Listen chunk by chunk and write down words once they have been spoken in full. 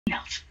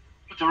else.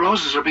 But the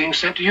roses are being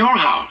sent to your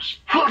house.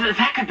 Well,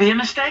 that could be a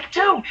mistake,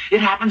 too.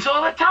 It happens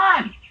all the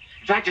time.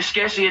 In fact, there's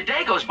scarcely a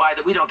day goes by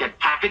that we don't get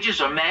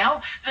packages or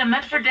mail that are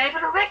meant for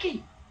David or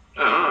Ricky.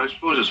 Oh, I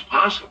suppose it's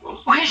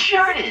possible. Well,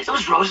 sure it is.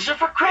 Those roses are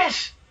for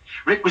Chris.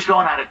 Rick was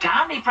going out of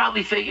town, and he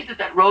probably figured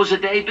that rose a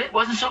day bit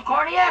wasn't so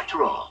corny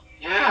after all.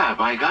 Yeah,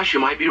 by gosh, you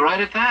might be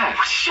right at that.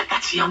 Well, shit,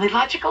 that's the only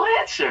logical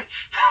answer.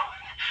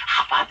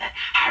 How about that?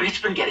 Harriet's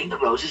been getting the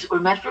roses that were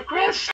meant for Chris.